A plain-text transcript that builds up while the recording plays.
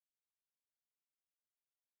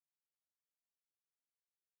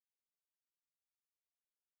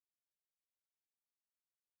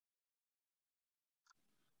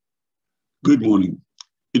Good morning.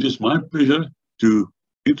 It is my pleasure to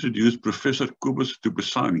introduce Professor Kobus to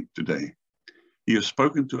Pisani today. He has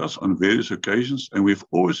spoken to us on various occasions and we've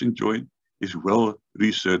always enjoyed his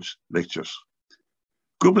well-researched lectures.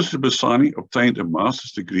 Kobus Pisani obtained a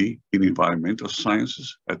master's degree in environmental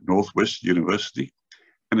sciences at Northwest University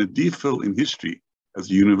and a DPhil in history at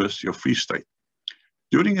the University of Free State.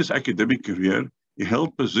 During his academic career, he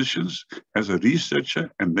held positions as a researcher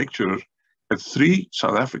and lecturer at 3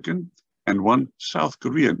 South African and 1 South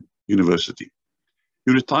Korean university.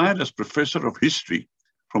 He retired as professor of history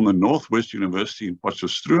from the Northwest University in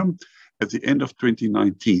Potchefstroom at the end of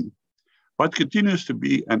 2019, but continues to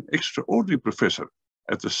be an extraordinary professor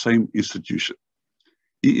at the same institution.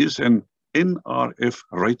 He is an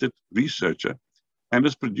NRF-rated researcher and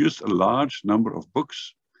has produced a large number of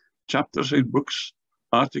books, chapters in books,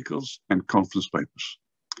 articles, and conference papers.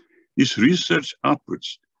 His research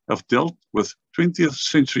outputs have dealt with 20th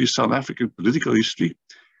century South African political history,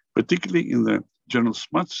 particularly in the General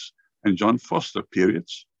Smuts and John Foster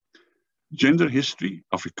periods, gender history,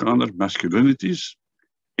 Afrikaner masculinities,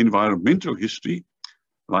 environmental history,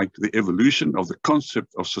 like the evolution of the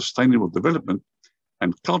concept of sustainable development,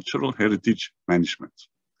 and cultural heritage management.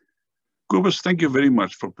 Kobus, thank you very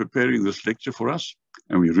much for preparing this lecture for us,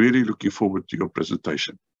 and we're really looking forward to your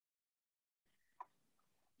presentation.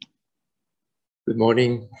 Good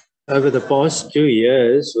morning. Over the past 2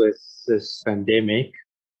 years with this pandemic,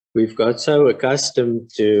 we've got so accustomed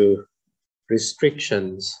to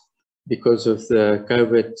restrictions because of the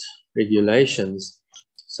COVID regulations,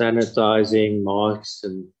 sanitizing, masks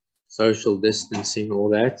and social distancing, all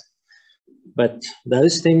that. But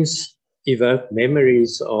those things evoke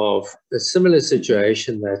memories of a similar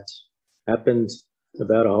situation that happened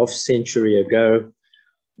about a half century ago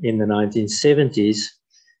in the 1970s,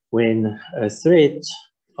 when a threat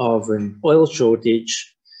of an oil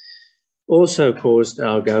shortage also caused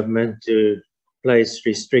our government to place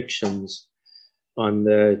restrictions on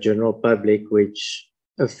the general public, which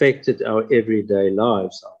affected our everyday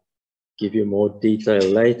lives. I'll give you more detail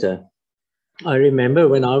later. I remember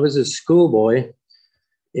when I was a schoolboy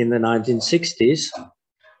in the 1960s,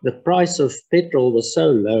 the price of petrol was so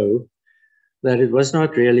low that it was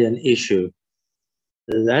not really an issue.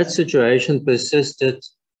 That situation persisted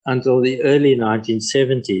until the early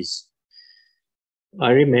 1970s. I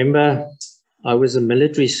remember I was a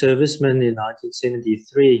military serviceman in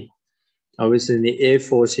 1973. I was in the Air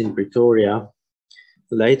Force in Pretoria.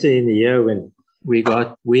 Later in the year, when we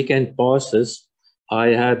got weekend passes, I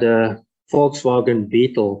had a Volkswagen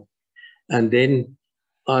Beetle, and then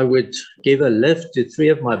I would give a lift to 3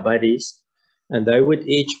 of my buddies, and they would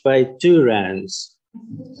each pay 2 rands.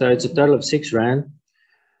 So it's a total of 6 rand.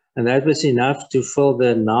 And that was enough to fill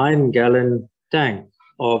the 9-gallon tank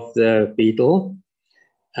of the Beetle.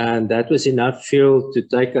 And that was enough fuel to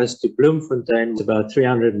take us to Bloemfontein, about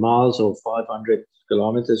 300 miles or 500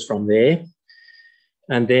 kilometers from there.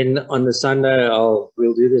 And then on the Sunday,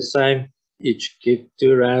 we'll do the same. Each give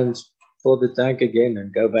 2 rands, fill the tank again,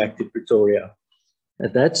 and go back to Pretoria.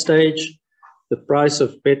 At that stage, the price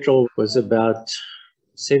of petrol was about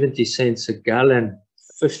 70 cents a gallon,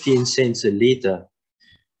 15 cents a liter.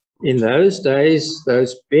 In those days,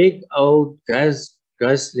 those big old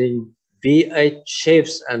guzzling V8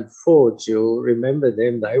 Chevs and Fords, you'll remember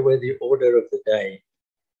them, they were the order of the day.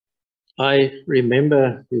 I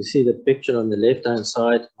remember, you see the picture on the left-hand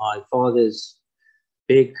side, my father's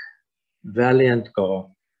big Valiant car,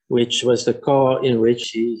 which was the car in which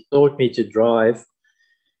he taught me to drive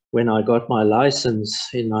when I got my license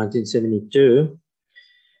in 1972.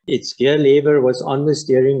 Its gear lever was on the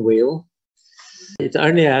steering wheel. It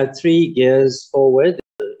only had 3 gears forward.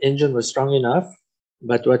 The engine was strong enough.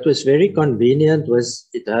 But what was very convenient was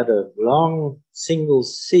it had a long single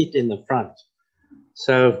seat in the front.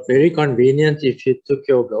 So very convenient if you took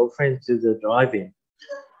your girlfriend to the drive-in.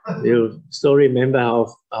 You'll still remember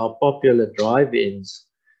how popular drive-ins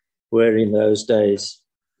were in those days.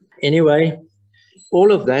 Anyway,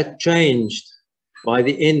 all of that changed by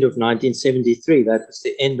the end of 1973. That was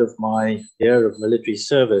the end of my year of military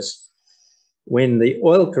service, when the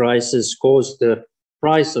oil crisis caused the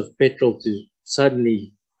price of petrol to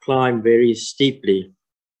suddenly climb very steeply.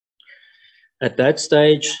 At that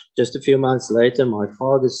stage, just a few months later, my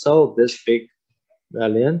father sold this big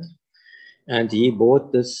Valiant, and he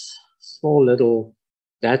bought this small little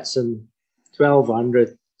Datsun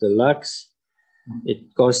 1200 Deluxe.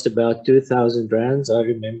 It cost about 2,000 rands, I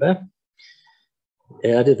remember.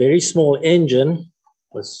 It had a very small engine,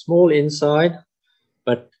 was small inside,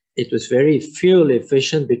 but it was very fuel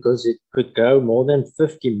efficient because it could go more than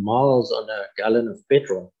 50 miles on a gallon of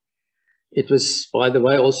petrol. It was, by the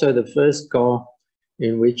way, also the first car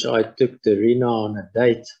in which I took Terina on a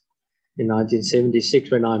date in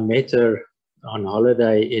 1976 when I met her on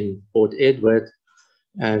holiday in Port Edward,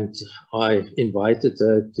 and I invited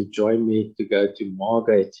her to join me to go to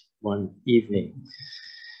Margate one evening.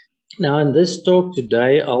 Now, in this talk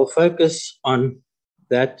today, I'll focus on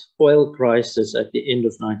that oil crisis at the end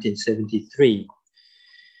of 1973.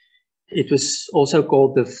 It was also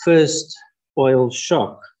called the first oil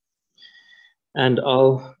shock. And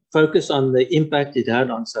I'll focus on the impact it had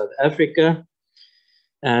on South Africa,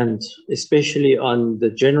 and especially on the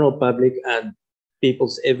general public and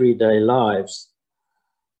people's everyday lives.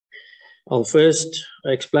 I'll first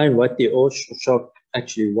explain what the oil shock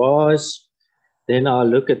actually was. Then I'll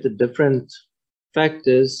look at the different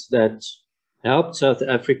factors that helped South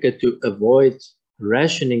Africa to avoid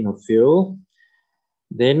rationing of fuel.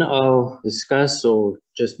 Then I'll discuss or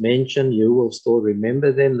just mention, you will still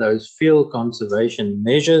remember them, those fuel conservation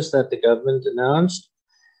measures that the government announced.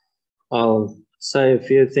 I'll say a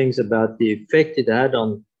few things about the effect it had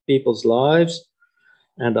on people's lives,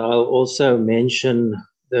 and I'll also mention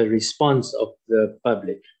the response of the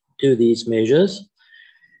public to these measures.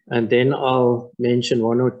 And then I'll mention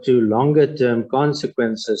one or two longer-term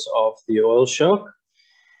consequences of the oil shock.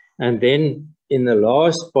 And then in the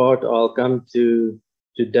last part, I'll come to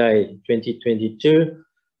today, 2022,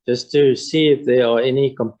 just to see if there are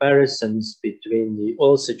any comparisons between the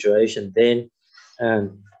oil situation then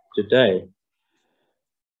and today.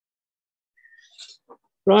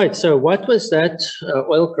 Right, so what was that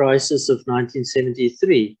oil crisis of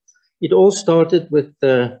 1973? It all started with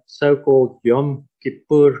the so-called Yom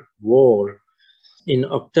Kippur War in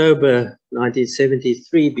October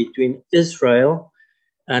 1973 between Israel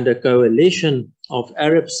and a coalition of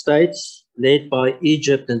Arab states led by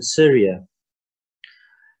Egypt and Syria.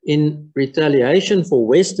 In retaliation for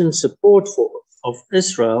Western support of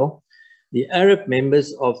Israel, the Arab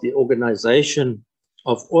members of the Organization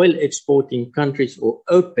of Oil Exporting Countries, or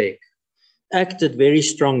OPEC, acted very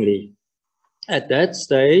strongly. At that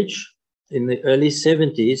stage, in the early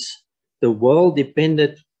 70s, the world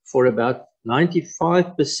depended for about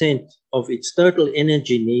 95% of its total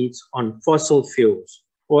energy needs on fossil fuels,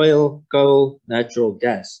 oil, coal, natural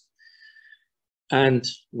gas. And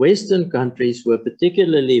Western countries were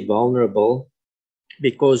particularly vulnerable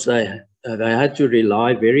because they had to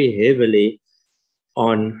rely very heavily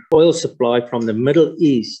on oil supply from the Middle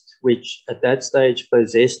East, which at that stage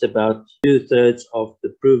possessed about 2/3 of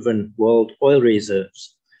the proven world oil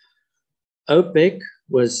reserves. OPEC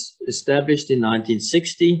was established in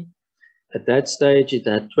 1960. At that stage, it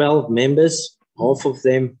had 12 members, half of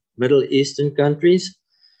them Middle Eastern countries.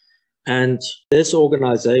 And this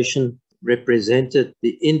organization represented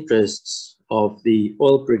the interests of the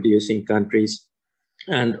oil-producing countries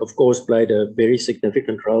and, of course, played a very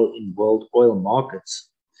significant role in world oil markets.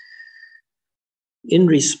 In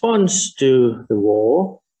response to the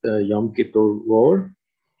war, the Yom Kippur War,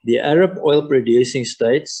 the Arab oil-producing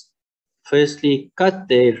states firstly cut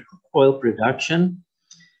their oil production.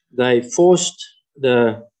 They forced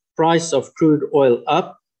the price of crude oil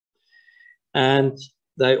up, and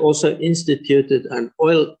they also instituted an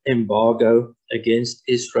oil embargo against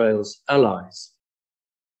Israel's allies.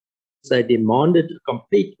 They demanded a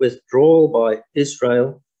complete withdrawal by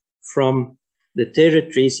Israel from the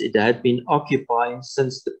territories it had been occupying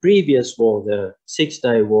since the previous war, the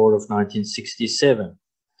Six-Day War of 1967.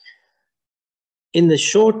 In the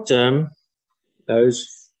short term, those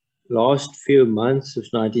last few months of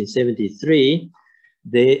 1973,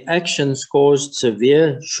 their actions caused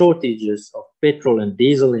severe shortages of petrol and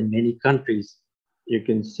diesel in many countries. You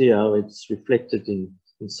can see how it's reflected in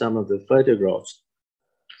some of the photographs.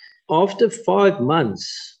 After 5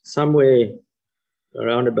 months, somewhere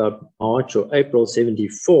around about March or April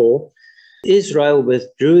 74, Israel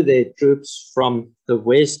withdrew their troops from the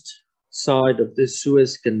west side of the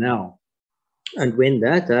Suez Canal. And when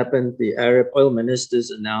that happened, the Arab oil ministers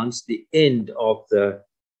announced the end of the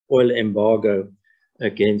oil embargo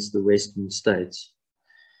against the Western states.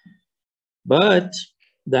 But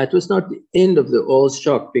that was not the end of the oil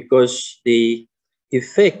shock, because the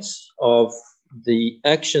effects of the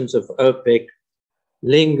actions of OPEC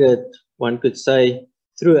lingered, one could say,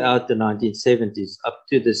 throughout the 1970s, up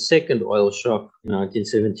to the second oil shock in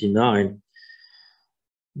 1979.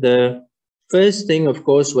 The first thing, of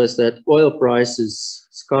course, was that oil prices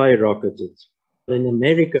skyrocketed. In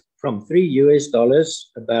America, from $3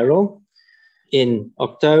 a barrel in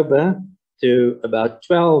October to about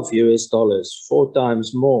 $12, 4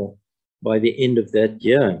 times more by the end of that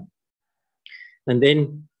year. And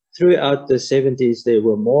then throughout the 70s, there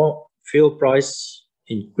were more fuel price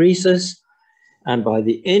increases, And by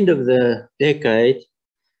the end of the decade,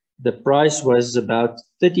 the price was about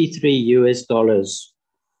 33 US dollars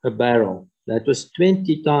a barrel. That was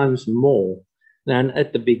 20 times more than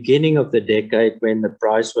at the beginning of the decade when the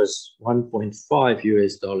price was 1.5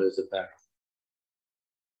 US dollars a barrel.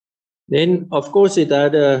 Then, of course, it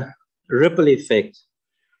had a ripple effect.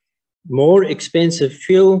 More expensive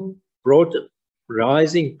fuel brought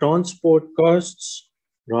rising transport costs,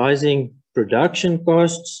 rising production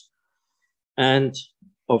costs, and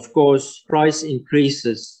of course, price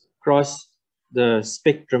increases across the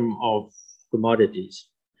spectrum of commodities.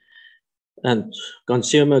 And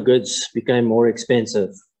consumer goods became more expensive.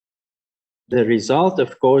 The result,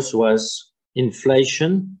 of course, was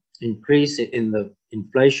inflation, increase in the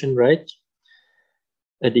inflation rate,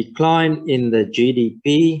 a decline in the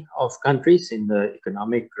GDP of countries, in the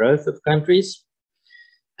economic growth of countries,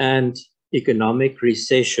 and economic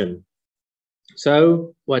recession.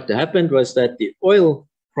 So what happened was that the oil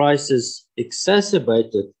prices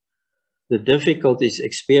exacerbated the difficulties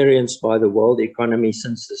experienced by the world economy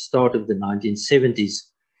since the start of the 1970s.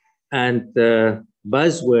 And the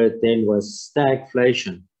buzzword then was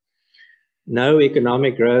stagflation. No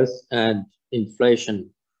economic growth and inflation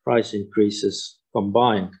price increases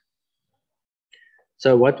combined.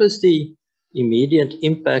 So what was the immediate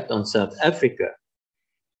impact on South Africa?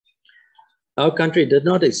 Our country did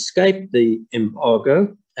not escape the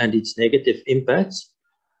embargo and its negative impacts,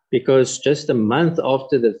 because just a month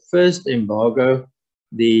after the first embargo,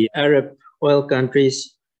 the Arab oil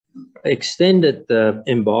countries extended the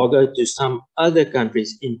embargo to some other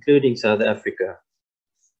countries, including South Africa.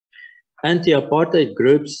 Anti-apartheid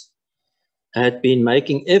groups had been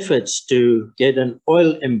making efforts to get an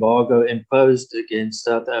oil embargo imposed against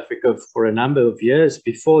South Africa for a number of years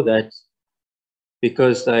before that,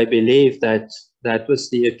 because they believed that that was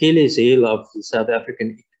the Achilles heel of the South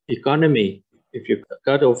African economy. If you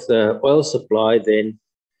cut off the oil supply, then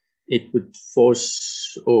it would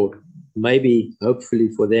force, or maybe hopefully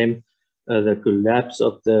for them, the collapse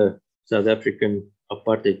of the South African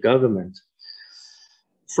apartheid government.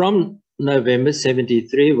 From November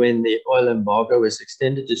 73, when the oil embargo was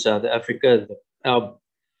extended to South Africa, our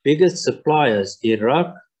biggest suppliers,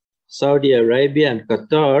 Iraq, Saudi Arabia, and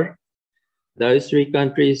Qatar, those three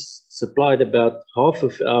countries supplied about half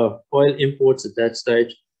of our oil imports at that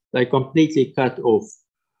stage. They completely cut off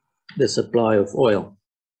the supply of oil.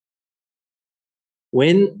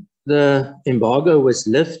 When the embargo was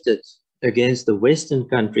lifted against the Western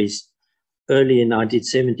countries early in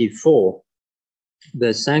 1974,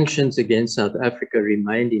 the sanctions against South Africa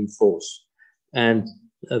remained in force, and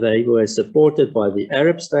they were supported by the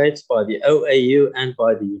Arab states, by the OAU, and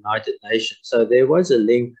by the United Nations. So there was a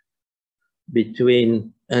link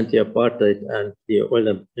between anti-apartheid and the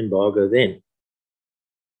oil embargo then.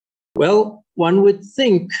 Well, one would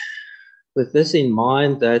think, with this in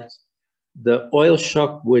mind, that the oil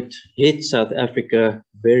shock would hit South Africa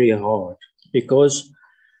very hard, because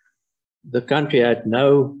the country had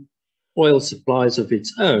no oil supplies of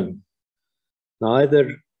its own,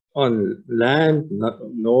 neither on land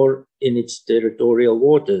nor in its territorial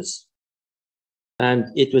waters. And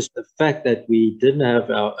it was the fact that we didn't have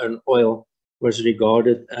our own oil was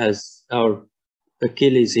regarded as our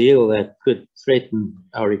Achilles heel that could threaten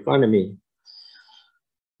our economy.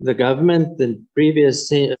 The government in the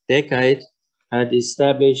previous decade had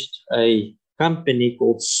established a company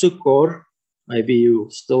called Sukor, maybe you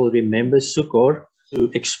still remember Sukor,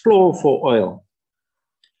 to explore for oil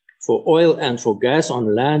and for gas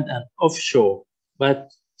on land and offshore.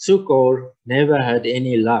 But Sukor never had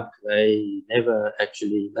any luck. They never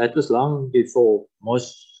actually, that was long before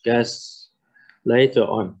most gas later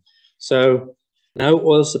on. So no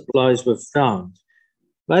oil supplies were found.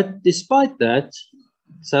 But despite that,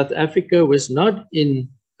 South Africa was not in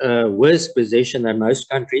a worse position than most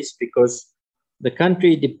countries, because the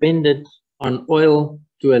country depended on oil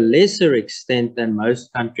to a lesser extent than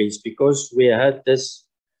most countries, because we had this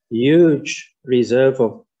huge reserve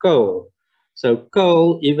of coal. So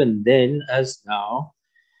coal, even then as now,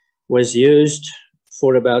 was used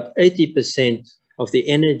for about 80% of the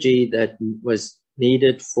energy that was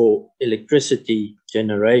needed for electricity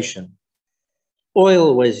generation.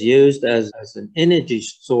 Oil was used as an energy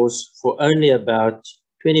source for only about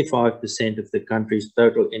 25% of the country's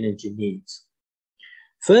total energy needs.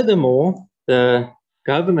 Furthermore, the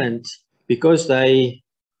government, because they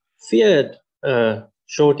feared a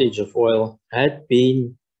shortage of oil, had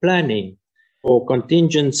been planning for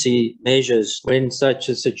contingency measures when such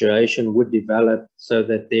a situation would develop, so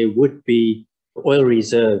that there would be oil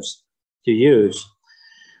reserves to use.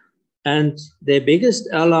 And their biggest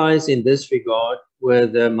allies in this regard were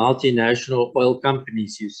the multinational oil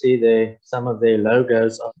companies. You see there some of their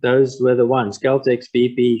logos. Those were the ones: Caltex,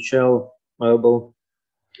 BP, Shell, Mobil,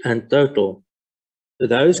 and Total. So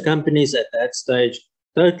those companies at that stage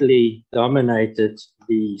totally dominated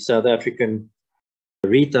the South African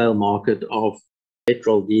retail market of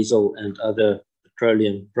petrol, diesel, and other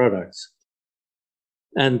petroleum products.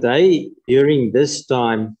 And they, during this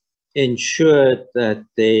time, ensured that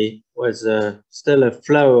there was still a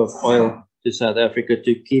flow of oil to South Africa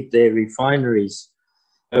to keep their refineries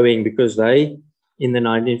going, because they, in the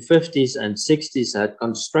 1950s and 60s, had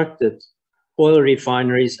constructed oil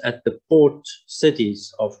refineries at the port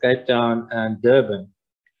cities of Cape Town and Durban.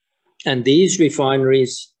 And these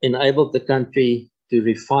refineries enabled the country to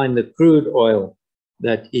refine the crude oil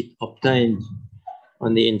that it obtained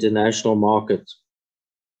on the international market.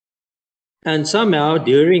 And somehow,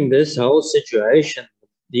 during this whole situation,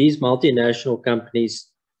 these multinational companies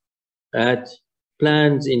had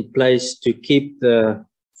plans in place to keep the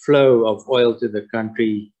flow of oil to the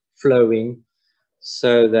country flowing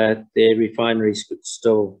so that their refineries could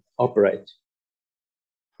still operate.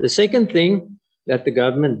 The second thing that the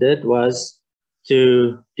government did was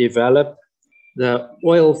to develop the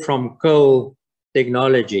oil from coal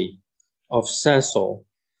technology of Sasol,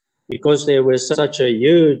 because there was such a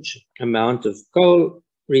huge amount of coal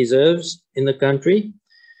reserves in the country.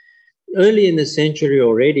 Early in the century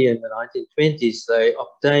already, in the 1920s, they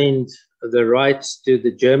obtained the rights to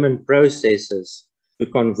the German processes to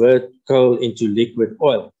convert coal into liquid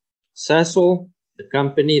oil. Sasol, the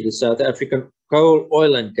company, the South African Coal,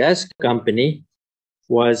 Oil and Gas Company,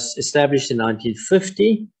 was established in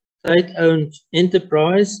 1950, state-owned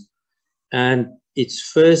enterprise, and its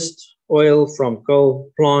first oil from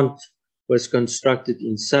coal plant was constructed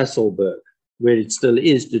in Sasolburg, where it still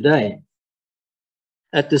is today.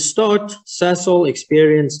 At the start, Sasol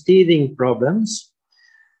experienced teething problems,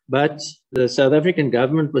 but the South African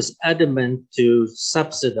government was adamant to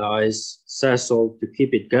subsidize Sasol to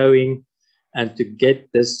keep it going and to get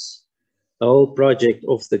this whole project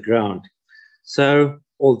off the ground. So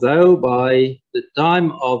although by the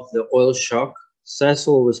time of the oil shock,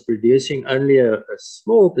 Sasol was producing only a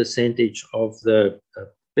small percentage of the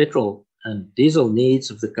petrol and diesel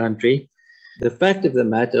needs of the country, the fact of the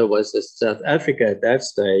matter was that South Africa at that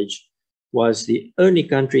stage was the only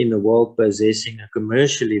country in the world possessing a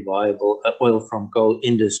commercially viable oil from coal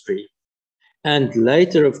industry. And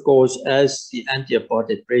later, of course, as the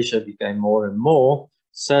anti-apartheid pressure became more and more,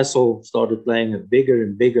 Sasol started playing a bigger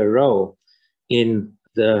and bigger role in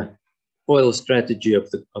the oil strategy of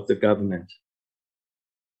the government.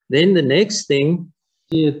 Then the next thing,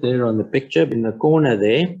 see it there on the picture in the corner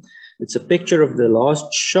there, it's a picture of the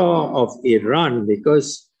last Shah of Iran,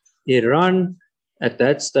 because Iran at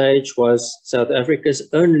that stage was South Africa's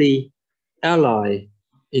only ally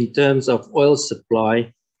in terms of oil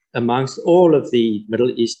supply amongst all of the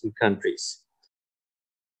Middle Eastern countries.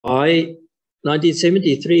 By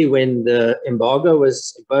 1973, when the embargo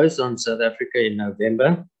was imposed on South Africa in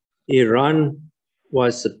November, Iran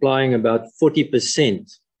was supplying about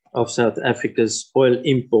 40% of South Africa's oil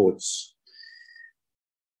imports.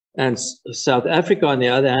 And South Africa, on the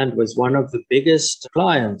other hand, was one of the biggest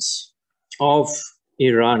clients of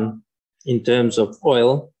Iran in terms of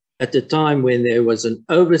oil at the time when there was an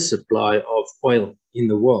oversupply of oil in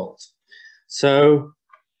the world. So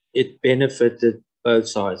it benefited both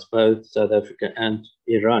sides, both South Africa and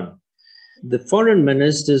Iran. The foreign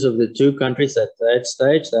ministers of the two countries at that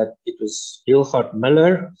stage, that it was Hilgard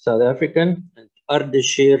Miller, South African, and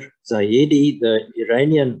Ardeshir Zahedi, the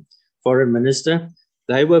Iranian foreign minister,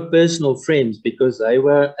 they were personal friends because they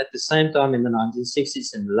were at the same time in the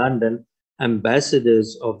 1960s in London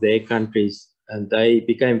ambassadors of their countries, and they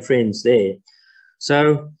became friends there.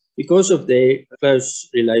 So because of their close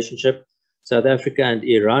relationship, South Africa and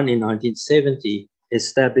Iran in 1970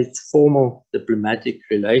 established formal diplomatic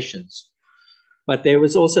relations. But there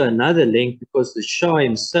was also another link, because the Shah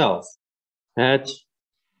himself had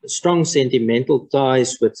strong sentimental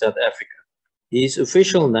ties with South Africa. His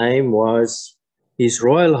official name was His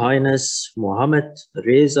Royal Highness Mohammed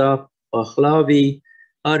Reza Pahlavi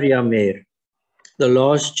Aryamer, the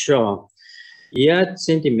last Shah. He had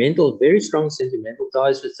very strong sentimental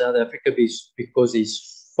ties with South Africa because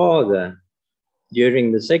his father,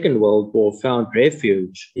 during the Second World War, found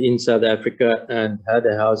refuge in South Africa and had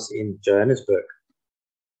a house in Johannesburg.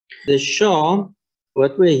 The Shah,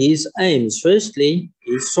 what were his aims? Firstly,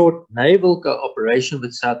 he sought naval cooperation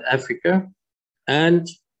with South Africa and,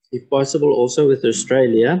 if possible, also with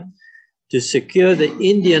Australia, to secure the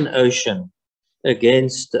Indian Ocean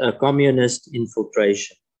against communist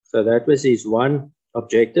infiltration. So that was his one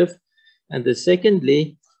objective. And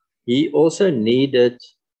secondly, he also needed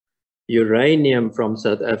uranium from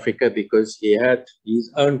South Africa because he had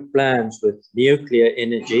his own plans with nuclear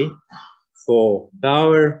energy for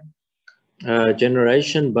power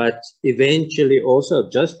generation, but eventually also,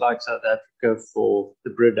 just like South Africa, for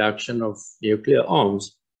the production of nuclear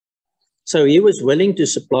arms. So he was willing to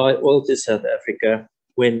supply oil to South Africa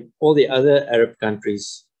when all the other Arab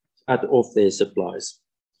countries cut off their supplies.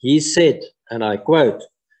 He said, and I quote,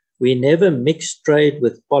 "We never mix trade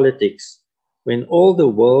with politics. When all the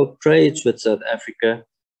world trades with South Africa,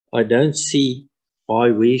 I don't see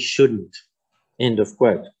why we shouldn't." End of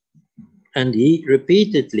quote. And he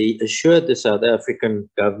repeatedly assured the South African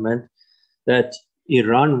government that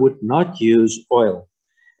Iran would not use oil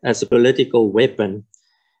as a political weapon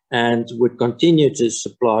and would continue to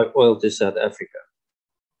supply oil to South Africa.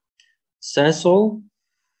 Sasol,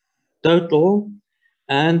 Total,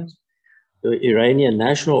 and the Iranian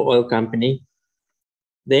National Oil Company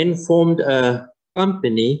then formed a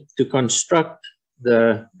company to construct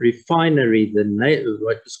the refinery,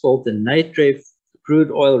 what was called the Natref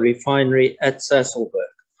crude oil refinery at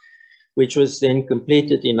Sasolburg, which was then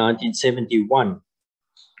completed in 1971,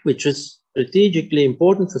 which was strategically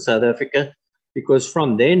important for South Africa because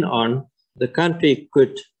from then on, the country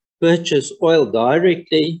could purchase oil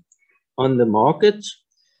directly on the market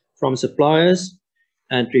from suppliers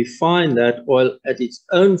and refine that oil at its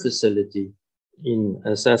own facility in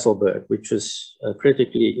Sasolburg, which was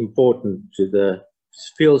critically important to the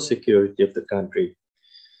fuel security of the country.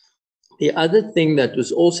 The other thing that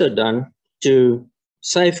was also done to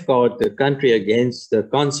safeguard the country against the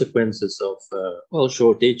consequences of oil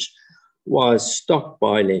shortage was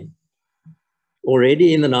stockpiling.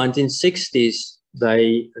 Already in the 1960s,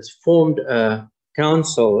 they formed a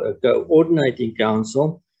council, a coordinating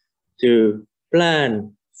council, to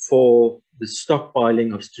plan for the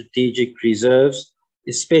stockpiling of strategic reserves,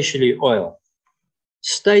 especially oil.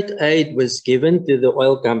 State aid was given to the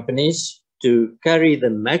oil companies to carry the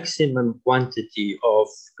maximum quantity of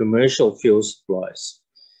commercial fuel supplies.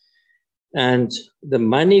 And the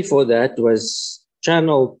money for that was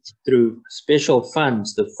channeled through special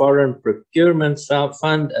funds, the Foreign Procurement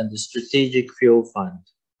Fund and the Strategic Fuel Fund.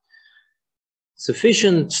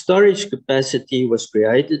 Sufficient storage capacity was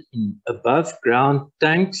created in above-ground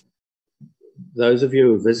tanks. Those of you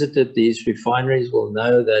who visited these refineries will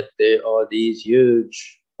know that there are these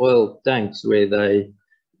huge oil tanks where they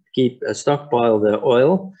stockpile their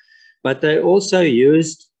oil, but they also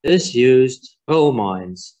used disused coal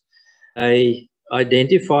mines. They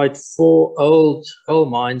identified 4 old coal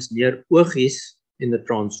mines near Ogies in the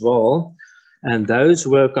Transvaal, and those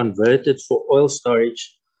were converted for oil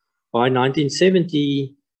storage. By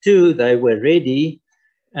 1972, they were ready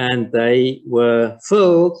and they were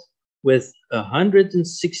filled with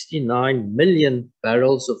 169 million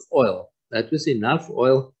barrels of oil. That was enough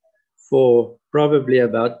oil for probably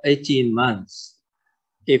about 18 months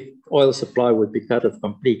if oil supply would be cut off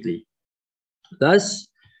completely. Thus,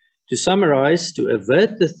 to summarize, to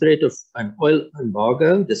avert the threat of an oil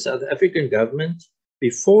embargo, the South African government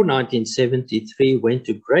before 1973 went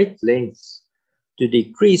to great lengths to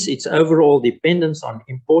decrease its overall dependence on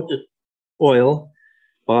imported oil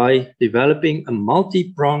by developing a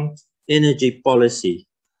multi-pronged energy policy.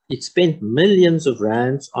 It spent millions of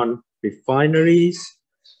rands on refineries,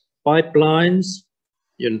 pipelines.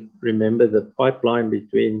 You remember the pipeline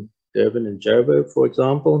between Durban and Joburg, for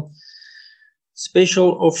example.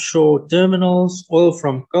 Special offshore terminals, oil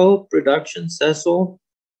from coal production, Sasol,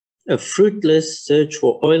 a fruitless search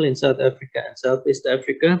for oil in South Africa and Southwest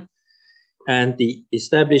Africa, and the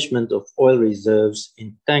establishment of oil reserves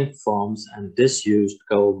in tank farms and disused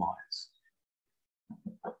coal mines.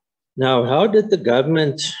 Now, how did the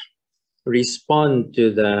government respond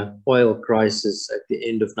to the oil crisis at the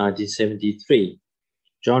end of 1973?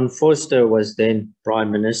 John Vorster was then Prime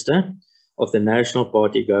Minister of the National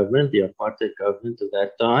Party government, the apartheid government of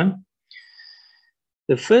that time.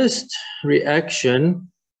 The first reaction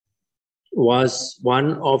was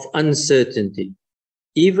one of uncertainty.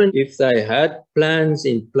 Even if they had plans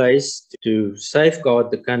in place to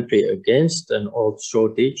safeguard the country against an oil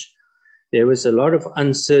shortage, there was a lot of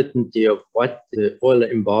uncertainty of what the oil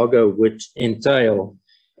embargo would entail.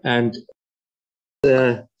 And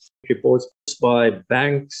the reports by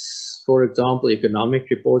banks, for example, economic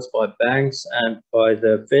reports by banks and by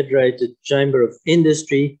the Federated Chamber of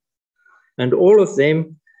Industry, and all of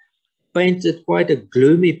them painted quite a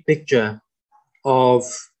gloomy picture of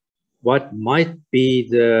what might be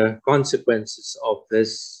the consequences of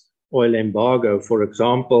this oil embargo. For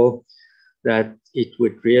example, that it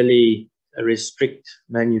would really restrict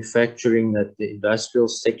manufacturing, that the industrial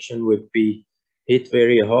section would be hit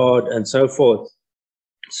very hard and so forth.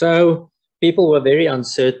 So people were very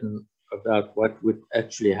uncertain about what would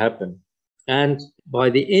actually happen. And by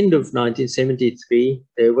the end of 1973,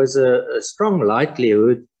 there was a strong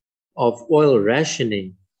likelihood of oil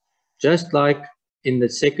rationing, just like in the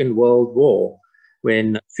Second World War,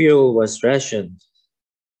 when fuel was rationed.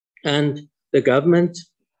 And the government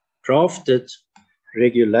drafted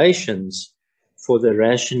regulations for the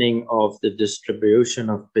rationing of the distribution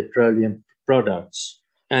of petroleum products.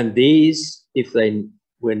 And these, if they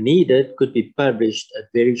were needed, could be published at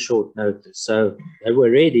very short notice. So they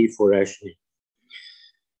were ready for rationing.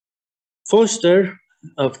 Vorster,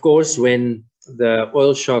 of course, when the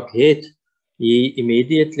oil shock hit, he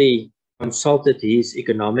immediately consulted his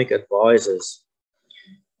economic advisors.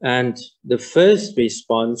 And the first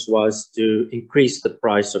response was to increase the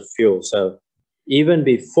price of fuel. So even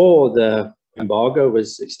before the embargo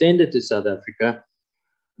was extended to South Africa,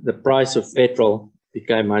 the price of petrol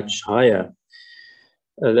became much higher.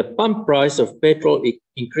 The pump price of petrol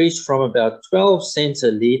increased from about 12 cents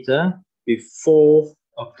a litre before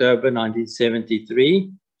October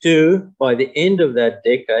 1973 to, by the end of that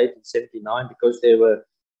decade in 79, because there were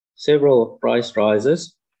several price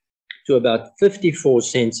rises, to about 54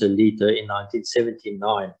 cents a litre in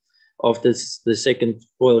 1979 after the second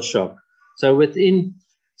oil shock. So within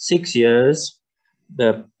 6 years,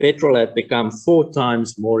 the petrol had become 4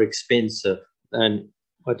 times more expensive than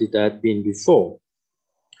what it had been before.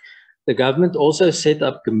 The government also set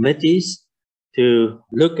up committees to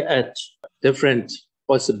look at different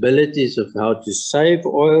possibilities of how to save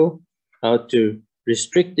oil, how to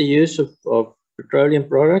restrict the use of petroleum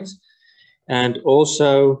products, and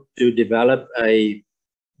also to develop a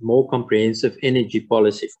more comprehensive energy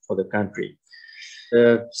policy for the country.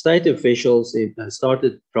 The state officials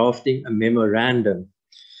started drafting a memorandum.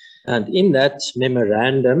 And in that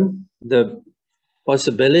memorandum, the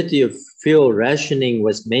possibility of fuel rationing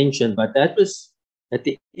was mentioned, but that was at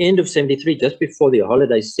the end of 73, just before the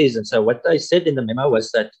holiday season. So what they said in the memo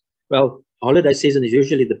was that, well, holiday season is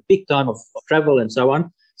usually the peak time of travel and so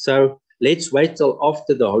on. So let's wait till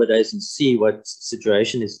after the holidays and see what the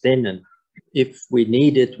situation is then. And if we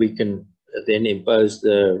need it, we can then impose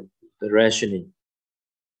the rationing.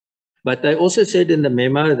 But they also said in the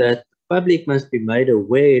memo that the public must be made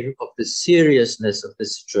aware of the seriousness of the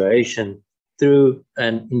situation through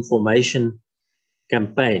an information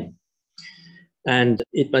campaign. And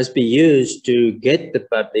it must be used to get the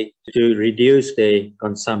public to reduce their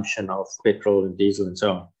consumption of petrol and diesel and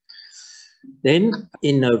so on. Then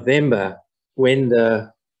in November, when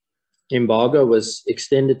the embargo was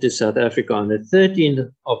extended to South Africa on the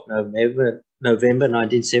 13th of November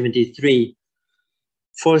 1973,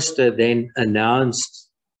 Vorster then announced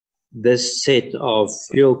this set of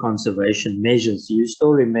fuel conservation measures. You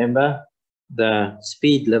still remember the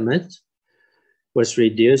speed limit was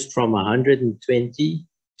reduced from 120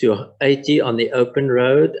 to 80 on the open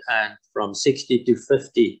road and from 60 to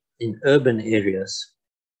 50 in urban areas.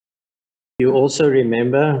 You also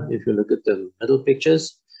remember, if you look at the middle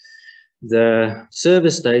pictures, the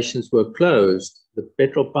service stations were closed. The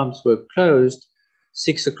petrol pumps were closed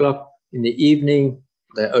 6 o'clock in the evening.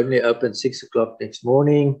 They only opened 6 o'clock next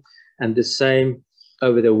morning, and the same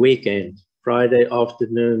over the weekend. Friday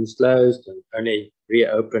afternoons closed and only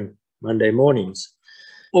reopened Monday mornings.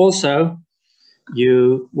 Also,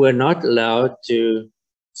 you were not allowed to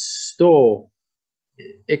store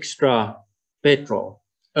extra petrol,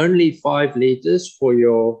 only 5 liters for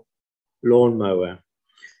your lawnmower.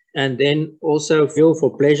 And then also fuel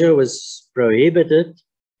for pleasure was prohibited.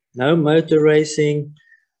 No motor racing,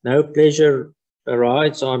 no pleasure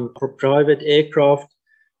rides on private aircraft,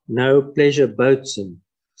 no pleasure boats and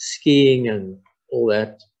skiing and all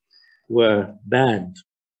that were banned.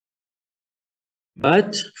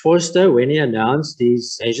 But Vorster, when he announced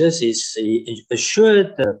these measures, he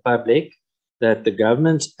assured the public that the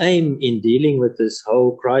government's aim in dealing with this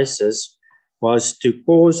whole crisis was to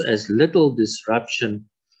cause as little disruption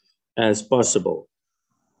as possible.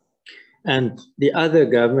 And the other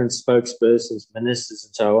government spokespersons, ministers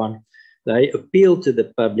and so on, they appealed to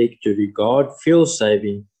the public to regard fuel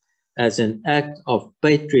saving as an act of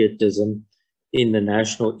patriotism in the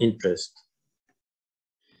national interest.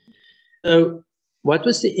 So what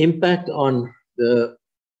was the impact on the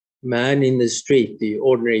man in the street, the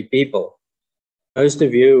ordinary people? Most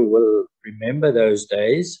of you will remember those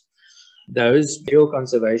days. Those fuel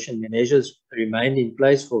conservation measures remained in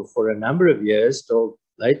place for a number of years, till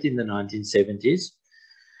late in the 1970s.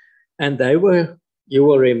 And they were, you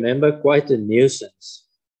will remember, quite a nuisance.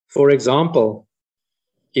 For example,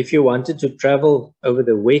 if you wanted to travel over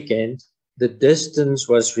the weekend, the distance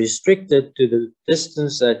was restricted to the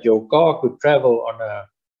distance that your car could travel on a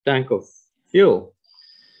tank of fuel.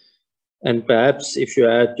 And perhaps if you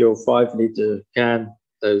add your 5-liter can,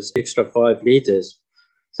 those extra 5 liters.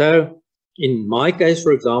 So in my case,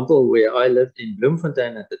 for example, where I lived in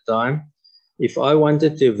Bloemfontein at the time, if I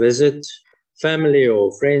wanted to visit family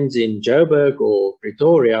or friends in Joburg or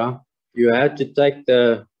Pretoria, you had to take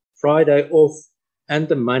the Friday off and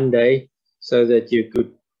the Monday so that you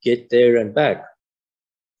could get there and back.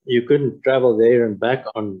 You couldn't travel there and back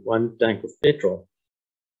on one tank of petrol.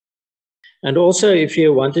 And also, if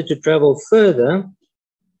you wanted to travel further,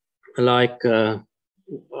 like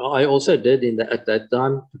I also did at that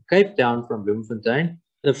time, to Cape Town from Bloemfontein,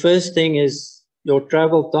 the first thing is your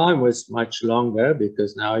travel time was much longer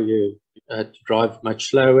because now you had to drive much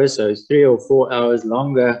slower. So it's 3 or 4 hours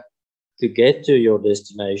longer to get to your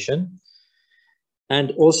destination.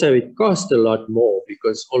 And also it cost a lot more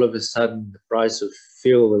because all of a sudden the price of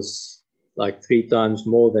fuel was like 3 times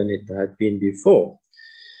more than it had been before.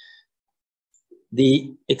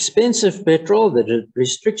 The expensive petrol, the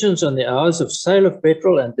restrictions on the hours of sale of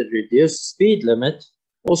petrol and the reduced speed limit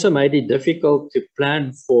also made it difficult to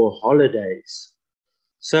plan for holidays.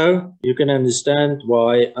 So you can understand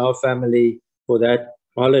why our family for that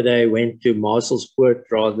holiday went to Marcelspoort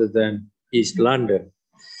rather than East London.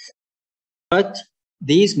 But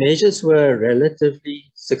these measures were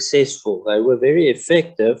relatively successful. They were very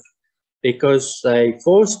effective because they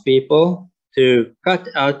forced people to cut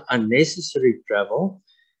out unnecessary travel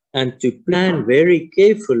and to plan very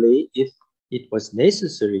carefully if it was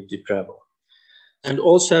necessary to travel. And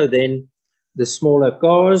also then the smaller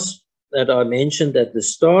cars that I mentioned at the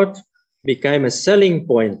start became a selling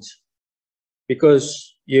point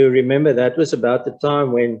because you remember that was about the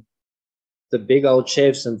time when the big old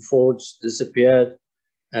Chevs and Fords disappeared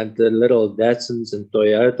and the little Datsuns and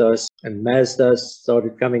Toyotas and Mazdas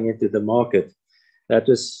started coming into the market. That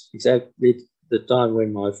was exactly the time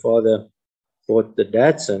when my father bought the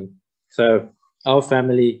Datsun. So our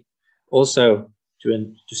family also,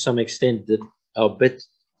 to some extent, did our bit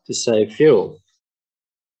to save fuel.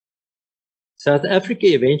 South Africa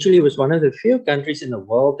eventually was one of the few countries in the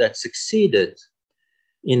world that succeeded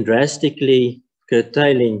in drastically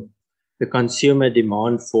curtailing the consumer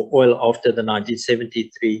demand for oil after the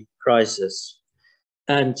 1973 crisis.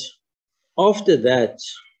 And after that,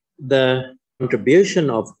 the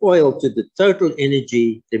contribution of oil to the total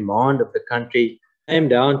energy demand of the country came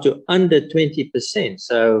down to under 20%.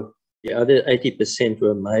 So the other 80%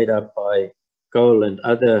 were made up by coal and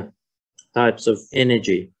other types of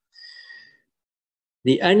energy.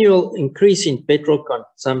 The annual increase in petrol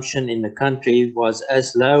consumption in the country was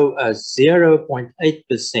as low as 0.8%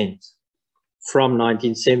 from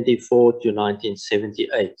 1974 to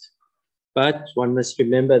 1978. But one must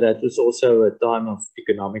remember that was also a time of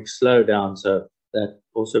economic slowdown, so that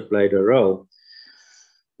also played a role.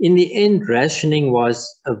 In the end, rationing was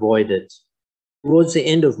avoided. Towards the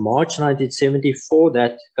end of March 1974,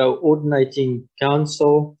 that coordinating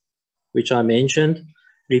council, which I mentioned,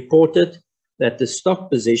 reported that the stock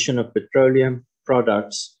position of petroleum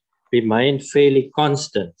products remained fairly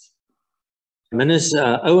constant.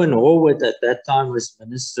 Minister Owen Horwood at that time was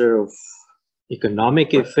Minister of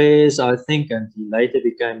Economic Affairs, I think, and he later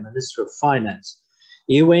became Minister of Finance.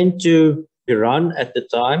 He went to Iran at the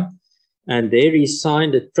time, and there he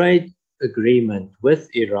signed a trade agreement with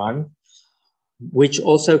Iran, which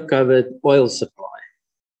also covered oil supply.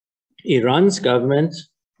 Iran's government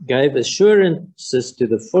gave assurances to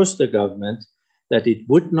the Foster government that it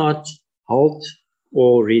would not halt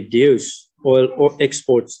or reduce oil or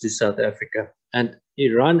exports to South Africa. And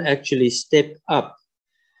Iran actually stepped up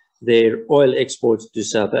their oil exports to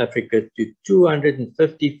South Africa to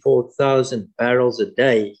 254,000 barrels a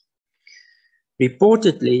day.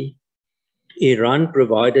 Reportedly, Iran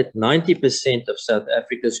provided 90% of South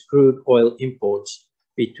Africa's crude oil imports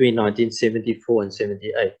between 1974 and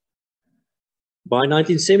 78. By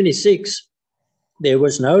 1976, there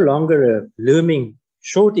was no longer a looming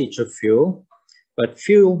shortage of fuel, but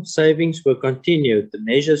fuel savings were continued. The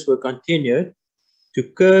measures were continued to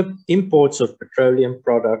curb imports of petroleum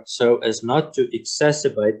products so as not to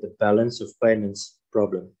exacerbate the balance of payments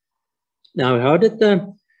problem. Now, how did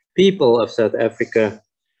the people of South Africa,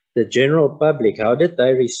 the general public, how did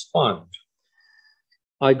they respond?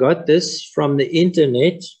 I got this from the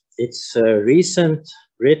internet. It's a recent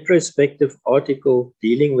retrospective article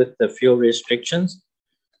dealing with the fuel restrictions,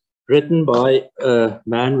 written by a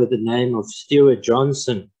man with the name of Stuart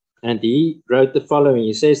Johnson. And he wrote the following.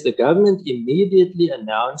 He says, the government immediately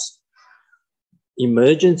announced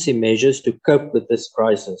emergency measures to cope with this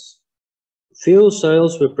crisis. Fuel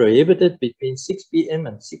sales were prohibited between 6 p.m.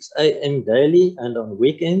 and 6 a.m. daily and on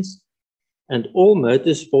weekends, and all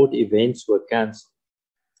motorsport events were cancelled.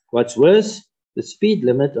 What's worse, the speed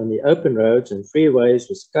limit on the open roads and freeways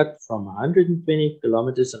was cut from 120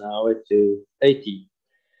 kilometers an hour to 80.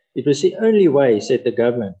 It was the only way, said the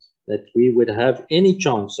government, that we would have any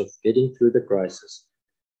chance of getting through the crisis.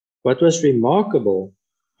 What was remarkable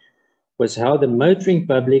was how the motoring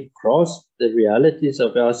public grasped the realities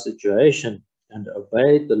of our situation and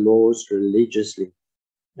obeyed the laws religiously.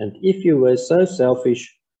 And if you were so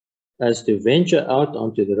selfish as to venture out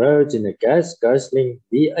onto the roads in a gas-guzzling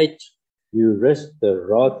V8, you risked the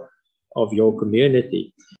wrath of your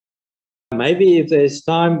community. Maybe if there's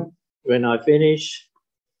time when I finish,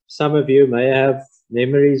 some of you may have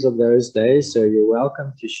memories of those days, so you're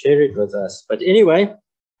welcome to share it with us. But anyway,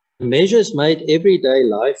 measures made everyday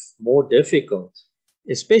life more difficult,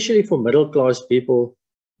 especially for middle-class people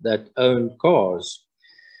that own cars.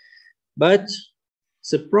 But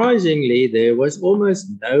surprisingly, there was almost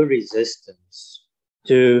no resistance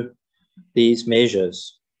to these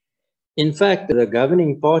measures. In fact, the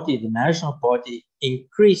governing party, the National Party,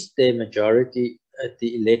 increased their majority at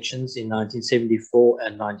the elections in 1974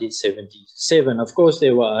 and 1977. Of course,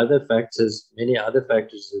 there were other factors, many other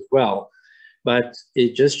factors as well, but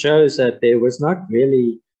it just shows that there was not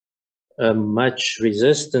really much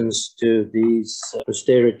resistance to these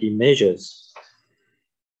austerity measures.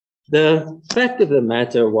 The fact of the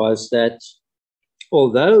matter was that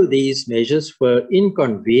although these measures were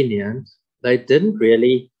inconvenient, they didn't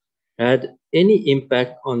really had any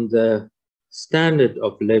impact on the standard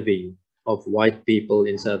of living of white people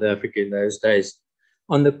in South Africa in those days.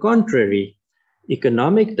 On the contrary,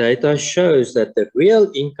 economic data shows that the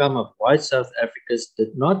real income of white South Africans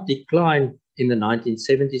did not decline in the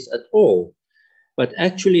 1970s at all, but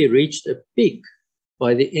actually reached a peak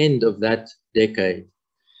by the end of that decade.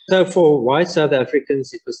 So for white South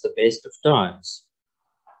Africans, it was the best of times.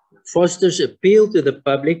 Foster's appeal to the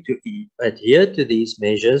public to adhere to these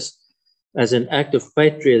measures as an act of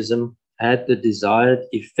patriotism had the desired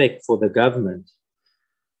effect for the government.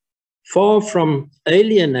 Far from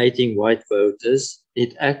alienating white voters,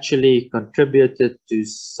 it actually contributed to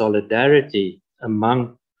solidarity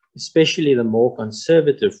among especially the more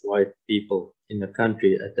conservative white people in the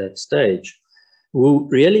country at that stage, who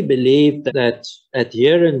really believed that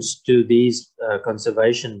adherence to these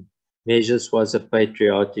conservation measures was a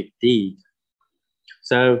patriotic deed.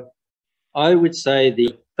 So I would say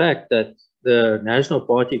the fact that the National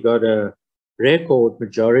Party got a record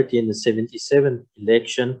majority in the 77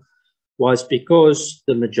 election was because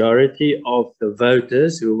the majority of the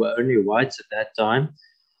voters, who were only whites at that time,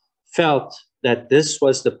 felt that this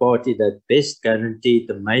was the party that best guaranteed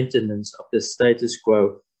the maintenance of the status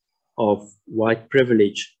quo of white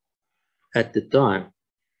privilege at the time.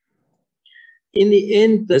 In the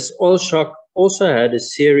end, this oil shock also had a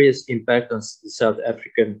serious impact on the South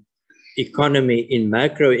African economy in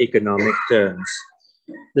macroeconomic terms.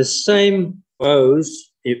 The same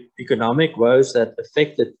woes, economic woes that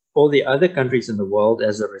affected all the other countries in the world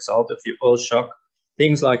as a result of the oil shock,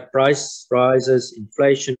 things like price rises,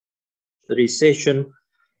 inflation, the recession,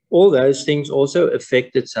 all those things also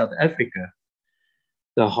affected South Africa.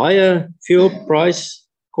 The higher fuel price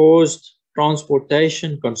caused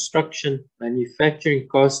transportation, construction, manufacturing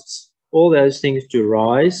costs, all those things to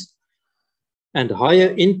rise. And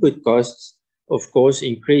higher input costs, of course,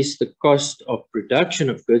 increase the cost of production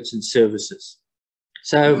of goods and services.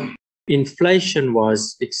 So inflation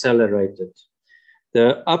was accelerated.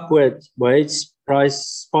 The upward wage price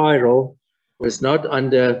spiral was not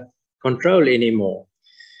under control anymore.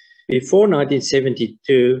 Before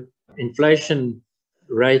 1972, inflation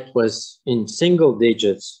rate was in single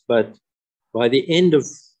digits, but by the end of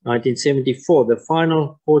 1974, the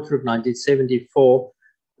final quarter of 1974,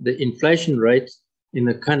 the inflation rate in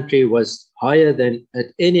the country was higher than at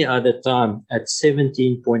any other time at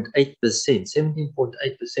 17.8%.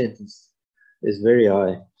 17.8% is very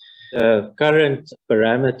high. The current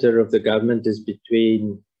parameter of the government is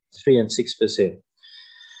between 3 and 6%.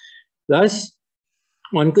 Thus,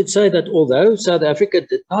 one could say that although South Africa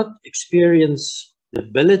did not experience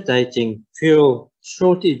debilitating fuel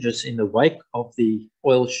shortages in the wake of the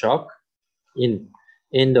oil shock in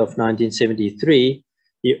end of 1973,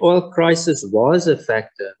 the oil crisis was a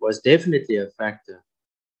factor, was definitely a factor,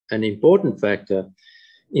 an important factor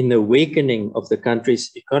in the weakening of the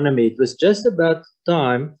country's economy. It was just about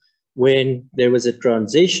time when there was a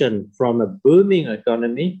transition from a booming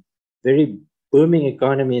economy, very booming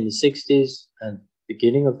economy in the 60s and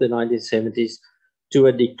beginning of the 1970s, to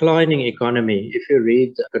a declining economy. If you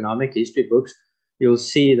read economic history books, you'll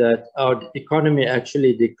see that our economy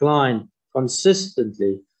actually declined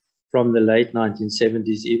consistently from the late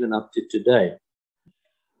 1970s even up to today.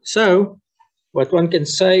 So what one can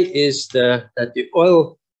say is that the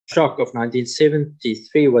oil shock of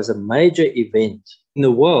 1973 was a major event in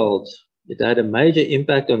the world. It had a major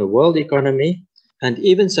impact on the world economy, and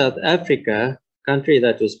even South Africa, a country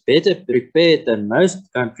that was better prepared than most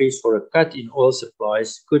countries for a cut in oil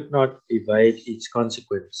supplies, could not evade its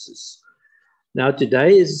consequences. Now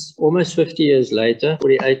today is almost 50 years later,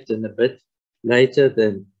 48 and a bit later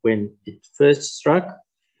than when it first struck.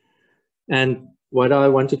 And what I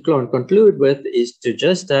want to conclude with is to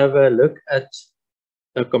just have a look at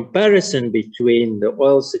a comparison between the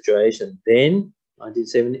oil situation then,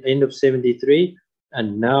 end of 73,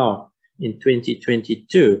 and now in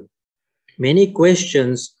 2022. Many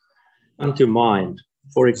questions come to mind.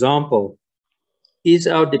 For example, is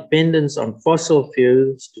our dependence on fossil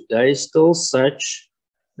fuels today still such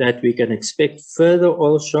that we can expect further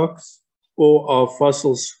oil shocks, or are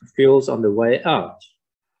fossil fuels on the way out?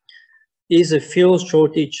 Is a fuel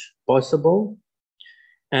shortage possible?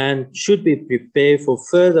 And should we prepare for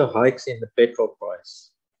further hikes in the petrol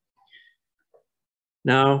price?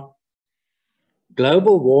 Now,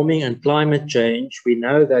 global warming and climate change, we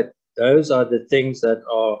know that those are the things that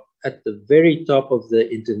are at the very top of the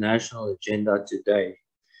international agenda today.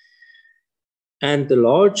 And the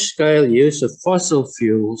large-scale use of fossil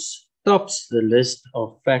fuels tops the list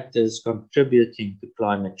of factors contributing to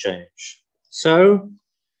climate change. So,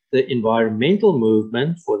 the environmental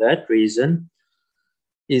movement, for that reason,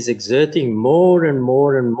 is exerting more and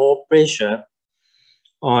more pressure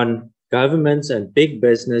on governments and big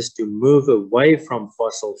business to move away from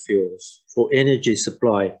fossil fuels for energy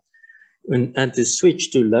supply and to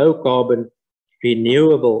switch to low-carbon,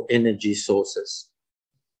 renewable energy sources.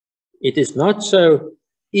 It is not so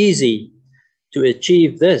easy to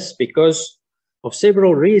achieve this because of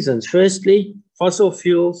several reasons. Firstly, fossil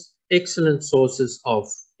fuels, excellent sources of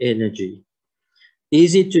energy.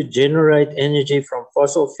 Easy to generate energy from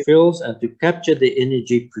fossil fuels and to capture the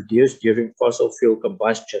energy produced during fossil fuel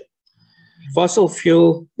combustion. Fossil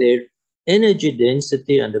fuel, their energy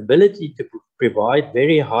density and ability to provide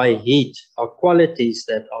very high heat are qualities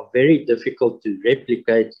that are very difficult to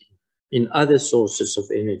replicate in other sources of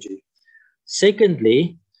energy.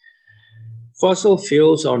 Secondly, fossil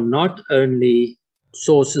fuels are not only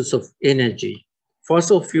sources of energy.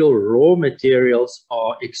 Fossil fuel raw materials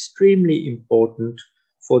are extremely important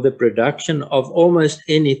for the production of almost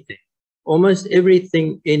anything. Almost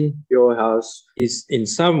everything in your house is in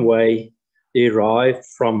some way derived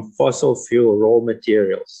from fossil fuel raw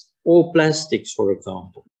materials. All plastics, for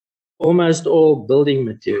example. Almost all building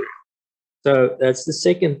material. So that's the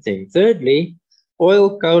second thing. Thirdly,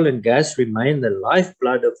 oil, coal, and gas remain the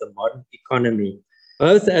lifeblood of the modern economy.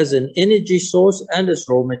 Both as an energy source and as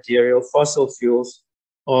raw material, fossil fuels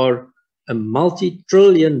are a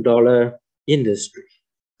multi-trillion-dollar industry.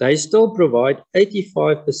 They still provide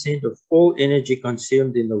 85% of all energy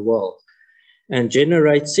consumed in the world and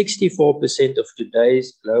generate 64% of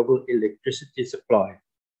today's global electricity supply.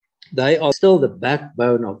 They are still the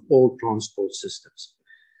backbone of all transport systems.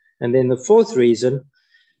 And then the fourth reason,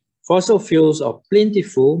 fossil fuels are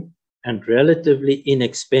plentiful and relatively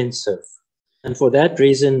inexpensive. And for that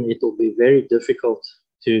reason, it will be very difficult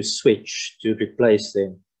to switch, to replace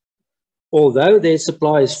them. Although their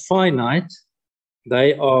supply is finite,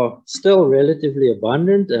 they are still relatively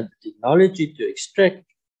abundant, and the technology to extract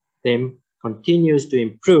them continues to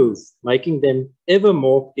improve, making them ever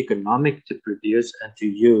more economic to produce and to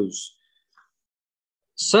use.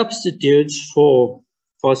 Substitutes for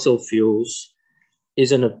fossil fuels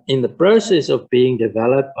is in the process of being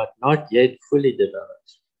developed, but not yet fully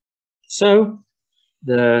developed. So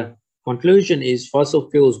the conclusion is fossil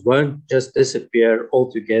fuels won't just disappear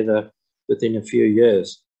altogether within a few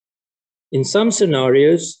years. In some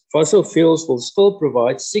scenarios, fossil fuels will still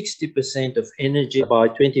provide 60% of energy by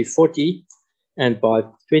 2040, and by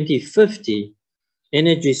 2050,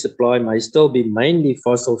 energy supply may still be mainly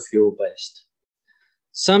fossil fuel based.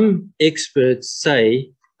 Some experts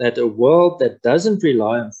say that a world that doesn't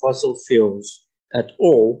rely on fossil fuels at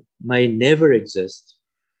all may never exist.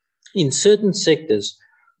 In certain sectors,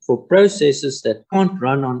 for processes that can't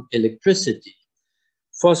run on electricity,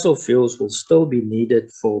 fossil fuels will still be needed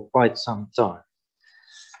for quite some time.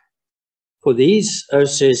 For these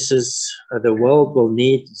processes, the world will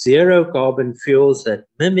need zero carbon fuels that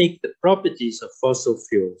mimic the properties of fossil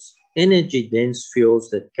fuels, energy-dense fuels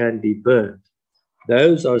that can be burned.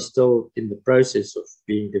 Those are still in the process of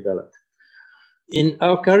being developed. In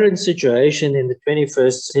our current situation in the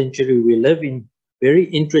 21st century, we live in very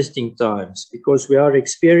interesting times because we are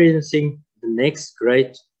experiencing the next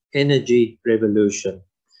great energy revolution.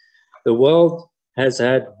 The world has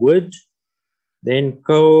had wood, then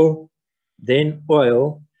coal, then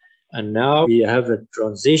oil, and now we have a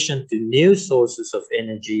transition to new sources of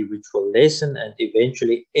energy which will lessen and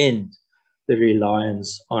eventually end the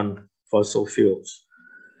reliance on fossil fuels.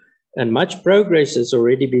 And much progress has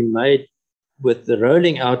already been made with the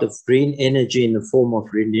rolling out of green energy in the form of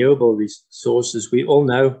renewable resources. We all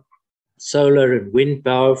know solar and wind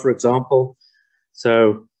power, for example.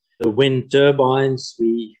 So the wind turbines,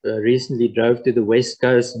 we recently drove to the West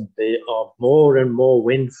Coast and there are more and more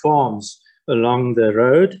wind farms along the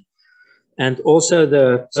road. And also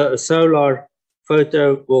the solar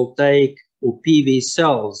photovoltaic or PV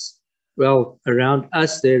cells. Well, around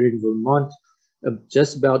us there in Vermont,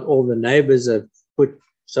 just about all the neighbors have put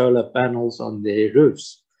solar panels on their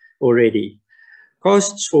roofs already.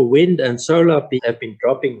 Costs for wind and solar have been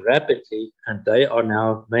dropping rapidly, and they are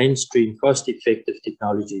now mainstream cost-effective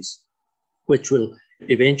technologies, which will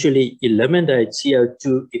eventually eliminate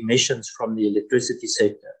CO2 emissions from the electricity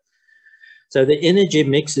sector. So the energy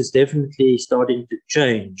mix is definitely starting to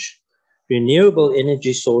change. Renewable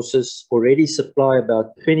energy sources already supply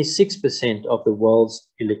about 26% of the world's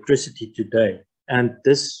electricity today, and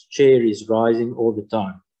this share is rising all the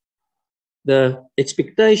time. The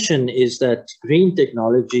expectation is that green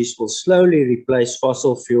technologies will slowly replace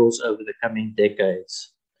fossil fuels over the coming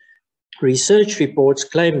decades. Research reports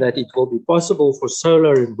claim that it will be possible for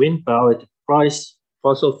solar and wind power to price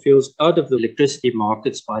fossil fuels out of the electricity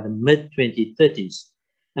markets by the mid-2030s,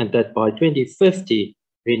 and that by 2050,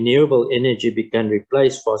 renewable energy can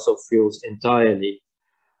replace fossil fuels entirely.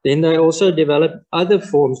 Then they also develop other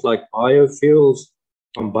forms like biofuels,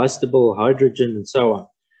 combustible hydrogen, and so on.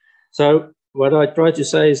 So what I try to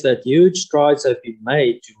say is that huge strides have been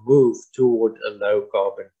made to move toward a low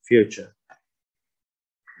carbon future.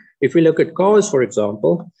 If we look at cars, for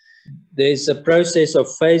example, there's a process of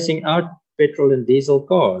phasing out petrol and diesel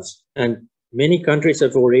cars, and many countries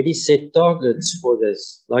have already set targets for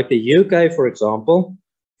this. Like the UK, for example,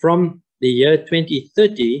 from the year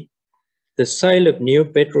 2030, the sale of new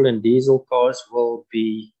petrol and diesel cars will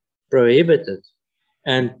be prohibited.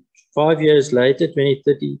 And 5 years later,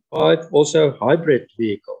 2035, also hybrid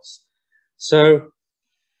vehicles. So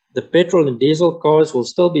the petrol and diesel cars will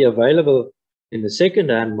still be available in the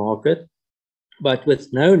second-hand market, but with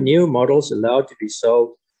no new models allowed to be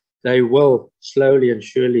sold, they will slowly and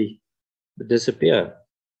surely disappear.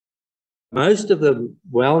 Most of the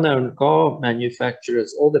well-known car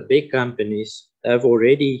manufacturers, all the big companies, have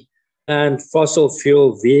already planned fossil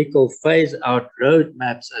fuel vehicle phase-out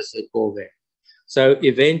roadmaps, as they call them. So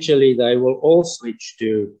eventually they will all switch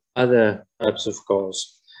to other types of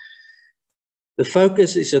cars. The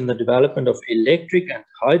focus is on the development of electric and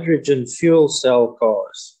hydrogen fuel cell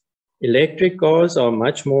cars. Electric cars are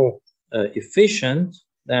much more efficient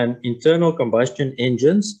than internal combustion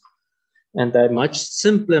engines, and they're much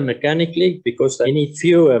simpler mechanically because they need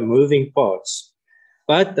fewer moving parts.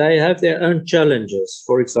 But they have their own challenges.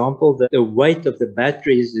 For example, the weight of the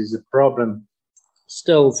batteries is a problem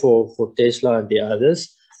still for Tesla and the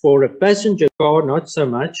others. For a passenger car, not so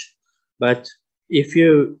much, but if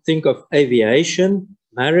you think of aviation,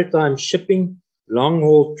 maritime shipping,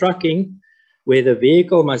 long-haul trucking, where the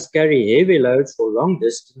vehicle must carry heavy loads for long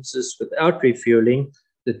distances without refueling,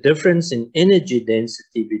 the difference in energy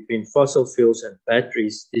density between fossil fuels and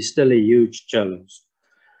batteries is still a huge challenge.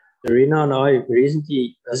 Serena and I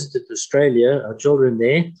recently visited Australia, our children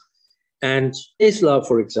there, and Tesla,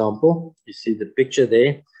 for example, you see the picture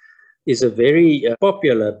there, is a very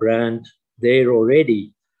popular brand there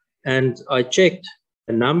already. And I checked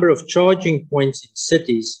the number of charging points in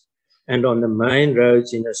cities and on the main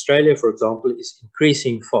roads in Australia, for example, is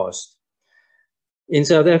increasing fast. In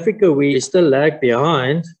South Africa, we still lag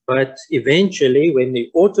behind, but eventually when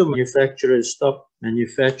the auto manufacturers stop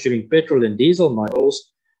manufacturing petrol and diesel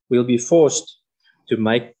models, we'll be forced to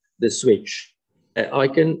make the switch. I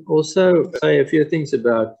can also say a few things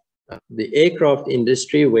about the aircraft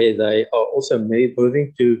industry, where they are also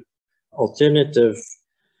moving to alternative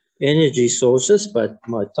energy sources, but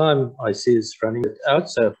my time I see is running out,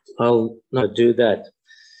 so I'll not do that.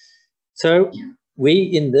 So we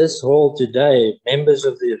in this hall today, members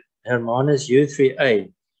of the Hermanus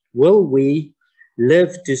U3A, will we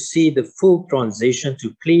live to see the full transition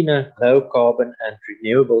to cleaner, low carbon and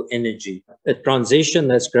renewable energy? A transition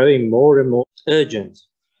that's growing more and more urgent,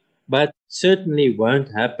 but certainly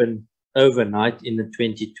won't happen overnight in the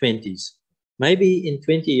 2020s. Maybe in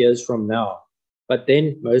 20 years from now, but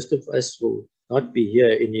then most of us will not be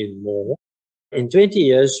here anymore. In 20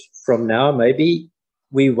 years from now, maybe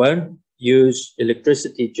we won't use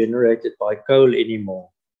electricity generated by coal anymore.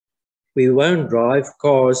 We won't drive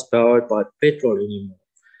cars powered by petrol anymore.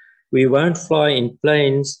 We won't fly in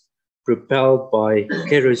planes propelled by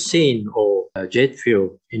kerosene or jet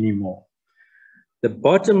fuel anymore. The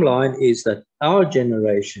bottom line is that our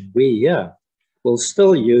generation, we here, will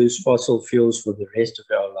still use fossil fuels for the rest of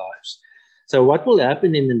our lives. So what will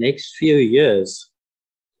happen in the next few years?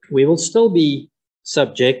 We will still be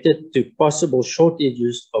subjected to possible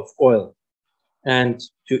shortages of oil and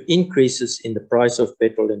to increases in the price of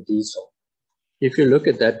petrol and diesel. If you look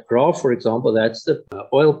at that graph, for example, that's the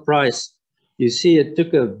oil price. You see it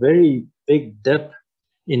took a very big dip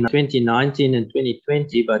in 2019 and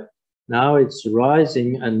 2020, but now it's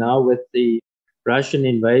rising. And now with the Russian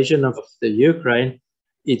invasion of the Ukraine,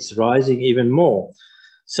 it's rising even more.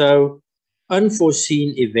 So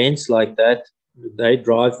unforeseen events like that, they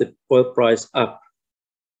drive the oil price up.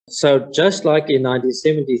 So just like in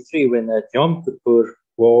 1973, when that Yom Kippur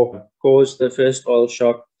War caused the first oil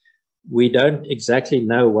shock, we don't exactly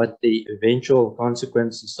know what the eventual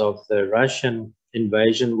consequences of the Russian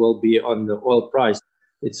invasion will be on the oil price.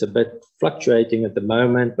 It's a bit fluctuating at the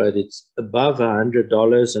moment, but it's above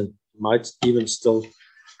 $100 and might even still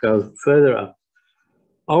go further up.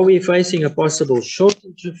 Are we facing a possible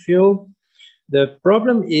shortage of fuel? The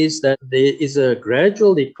problem is that there is a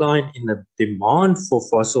gradual decline in the demand for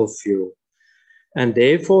fossil fuel. And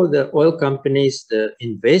therefore, the oil companies, the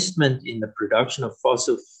investment in the production of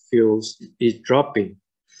fossil fuels is dropping.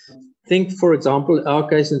 Think, for example, our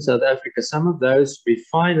case in South Africa, some of those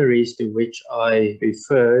refineries to which I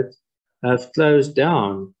referred have closed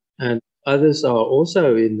down, and others are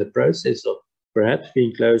also in the process of perhaps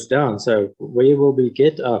being closed down. So where will we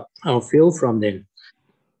get our fuel from them?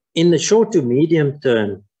 In the short to medium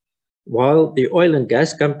term, while the oil and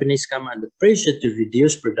gas companies come under pressure to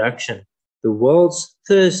reduce production, the world's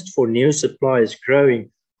thirst for new supply is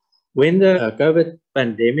growing. When the COVID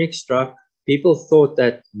pandemic struck, people thought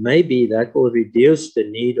that maybe that will reduce the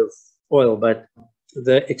need of oil. But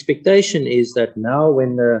the expectation is that now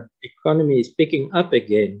when the economy is picking up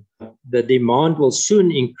again, the demand will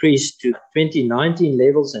soon increase to 2019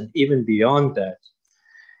 levels and even beyond that.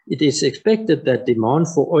 It is expected that demand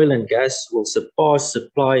for oil and gas will surpass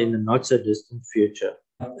supply in the not so distant future.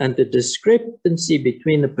 And the discrepancy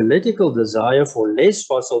between the political desire for less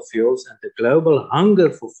fossil fuels and the global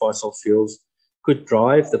hunger for fossil fuels could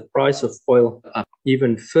drive the price of oil up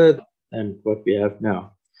even further than what we have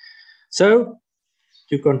now. So,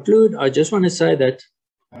 to conclude, I just want to say that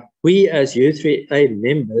we as U3A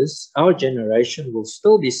members, our generation will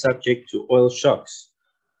still be subject to oil shocks.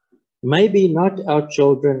 Maybe not our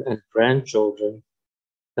children and grandchildren.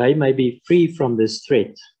 They may be free from this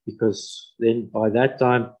threat because then by that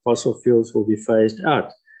time fossil fuels will be phased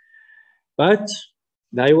out. But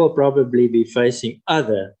they will probably be facing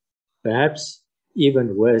other, perhaps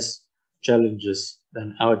even worse challenges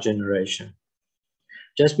than our generation.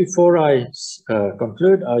 Just before I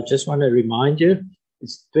conclude, I just want to remind you,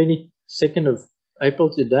 it's 22nd of April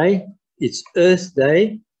today. It's Earth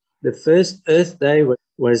Day. The first Earth Day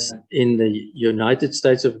was in the United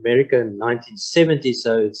States of America in 1970.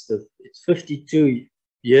 So it's 52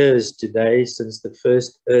 years today since the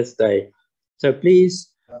first Earth Day. So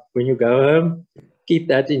please, when you go home, keep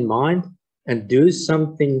that in mind and do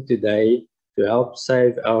something today to help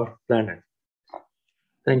save our planet.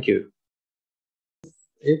 Thank you.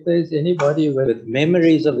 If there's anybody with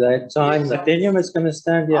memories of that time, Nathaniel is going to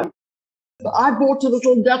stand here. I bought a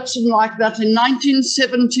little Datsun like that in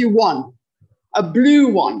 1971, a blue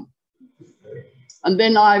one. And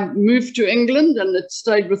then I moved to England and it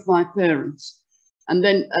stayed with my parents. And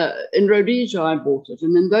then in Rhodesia, I bought it.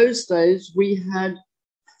 And in those days, we had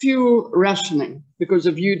fuel rationing because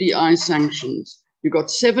of UDI sanctions. You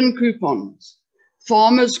got 7 coupons.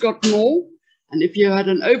 Farmers got more. And if you had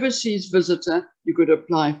an overseas visitor, you could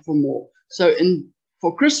apply for more. So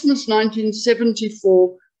for Christmas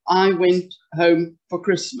 1974, I went home for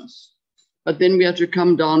Christmas. But then we had to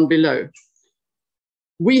come down below.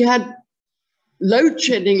 We had load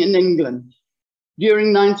shedding in England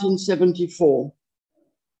during 1974,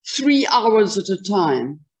 3 hours at a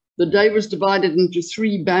time. The day was divided into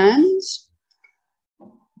 3 bands.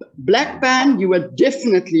 Black band, you were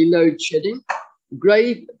definitely load shedding.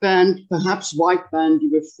 Grey band, perhaps white band,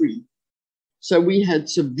 you were free. So we had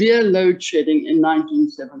severe load shedding in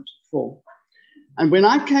 1974. And when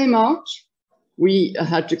I came out, we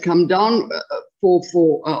had to come down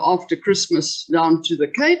after Christmas down to the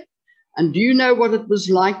Cape. And do you know what it was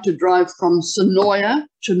like to drive from Sonoya,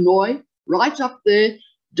 Chinoy, right up there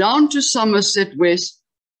down to Somerset West,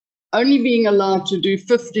 only being allowed to do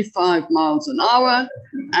 55 miles an hour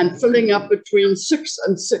and filling up between 6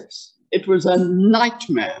 and 6. It was a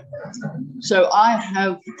nightmare. So I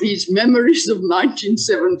have these memories of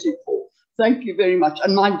 1974. Thank you very much.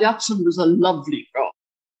 And my Datsun was a lovely car.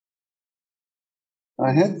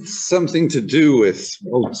 I had something to do with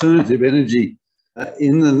alternative energy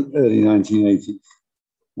in the early 1980s.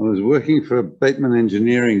 I was working for Bateman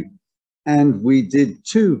Engineering, and we did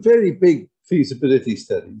 2 very big feasibility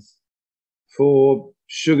studies for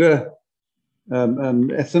sugar,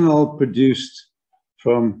 ethanol produced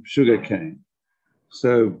from sugarcane.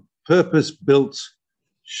 So purpose-built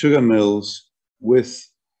sugar mills with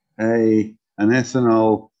an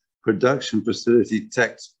ethanol production facility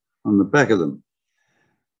tacked on the back of them.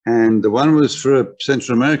 And the one was for a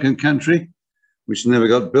Central American country, which never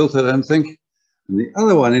got built, I don't think. And the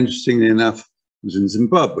other one, interestingly enough, was in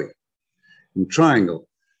Zimbabwe, in Triangle.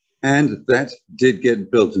 And that did get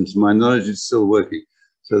built, and to my knowledge, it's still working.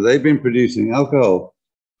 So they've been producing alcohol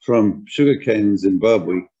from sugarcane in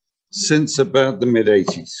Zimbabwe since about the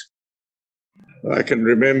mid-80s. I can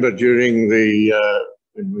remember during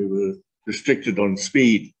when we were restricted on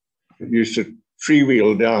speed, we used to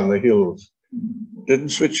freewheel down the hills. Didn't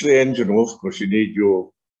switch the engine off because you need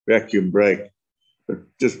your vacuum brake, but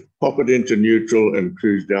just pop it into neutral and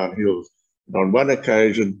cruise down hills. And on one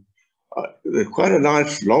occasion, quite a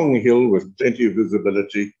nice long hill with plenty of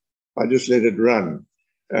visibility, I just let it run.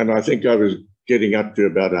 And I think I was getting up to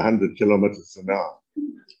about 100 kilometers an hour.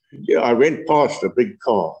 Yeah, I went past a big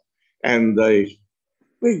car and the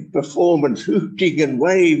big performance, hooting and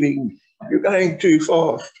waving, "You're going too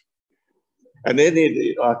fast." And then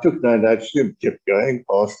I took no notice, him kept going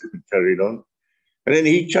past it and carried on. And then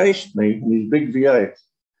he chased me in his big V8.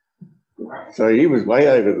 So he was way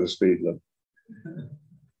over the speed limit.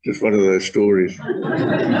 Just one of those stories.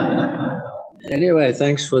 Anyway,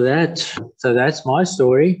 thanks for that. So that's my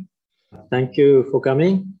story. Thank you for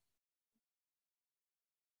coming.